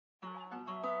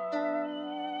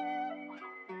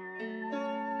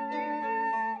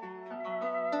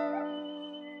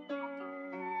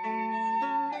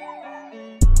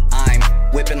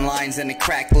whipping lines in a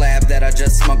crack lab that I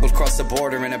just smuggled across the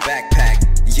border in a backpack.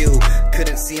 You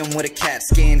couldn't see them with a cat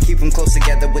skin, keep them close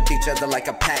together with each other like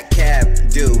a pack cab.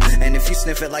 Do, and if you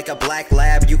sniff it like a black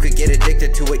lab, you could get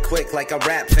addicted to it quick like a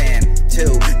rap fan.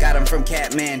 Too, got them from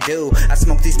Kathmandu. I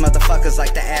smoke these motherfuckers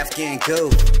like the Afghan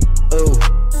goo. Ooh,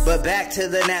 but back to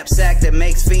the knapsack that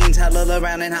makes fiends huddle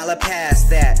around and holler past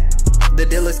that. The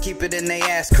dealers keep it in they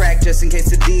ass crack just in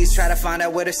case the D's try to find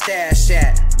out where the stash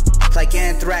at. Like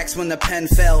anthrax when the pen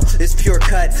fell, it's pure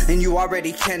cut and you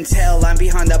already can tell. I'm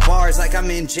behind the bars like I'm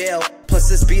in jail. Plus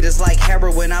this beat is like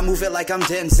heroin, I move it like I'm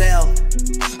Denzel.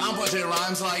 I'm pushing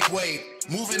rhymes like weight,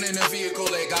 moving in a vehicle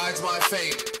that guides my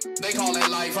fate. They call it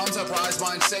life, I'm surprised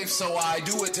mine's safe, so I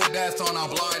do it to death on a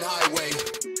blind highway.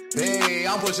 Hey,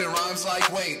 I'm pushing rhymes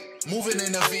like weight, moving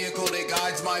in a vehicle that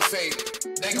guides my fate.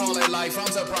 They call it life, I'm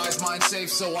surprised mine's safe,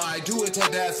 so I do it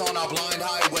to death on a blind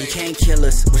highway. You can't kill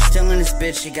us, we're still in this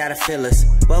bitch, you gotta feel us.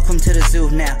 Welcome to the zoo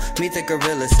now, meet the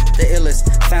gorillas. The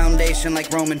illest, foundation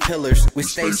like Roman pillars. We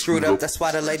stay screwed up, that's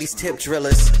why the ladies tip drill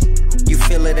us. You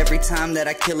feel it every time that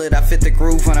I kill it. I fit the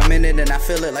groove on a minute and I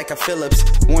feel it like a Phillips.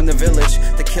 Warn the village,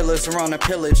 the killers are on a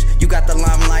pillage. You got the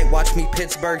limelight, watch me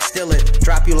Pittsburgh steal it.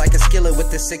 Drop you like a skillet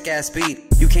with this sick ass beat.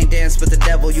 You can't dance with the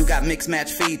devil, you got mixed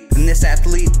match feet. And this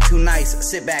athlete, too nice,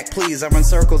 sit back please. I run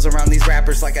circles around these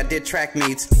rappers like I did track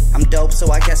meets. I'm dope,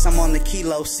 so I guess I'm on the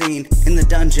kilo scene. In the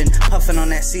dungeon, puffing on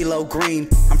that CeeLo green.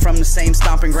 I'm from the same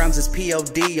stomping grounds as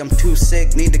POD. I'm too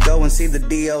sick, need to go and see the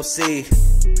DOC.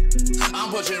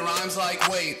 I'm pushing rhymes like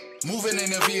weight, moving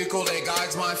in a vehicle that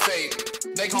guides my fate.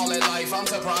 They call it life, I'm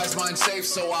surprised mine's safe,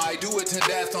 so I do it to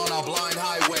death on a blind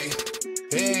highway.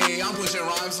 Hey, I'm pushing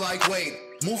rhymes like weight,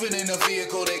 moving in a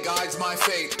vehicle that guides my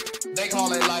fate. They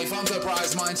call it life, I'm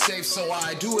surprised mine's safe, so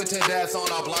I do it to death on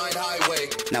a blind highway.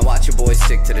 Now watch your boy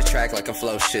stick to the track like a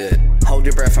flow should. Hold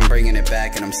your breath, I'm bringing it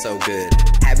back and I'm so good.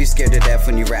 Have you scared to death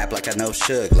when you rap like I know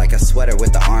Suge? Like a sweater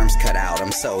with the arms cut out,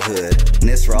 I'm so hood. And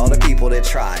this for all the people that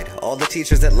tried, all the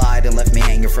teachers that lied and left me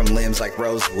hanging from limbs like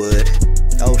rosewood.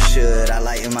 Oh should I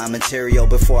lighten my material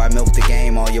before I milk the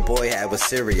game? All your boy had was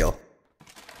cereal.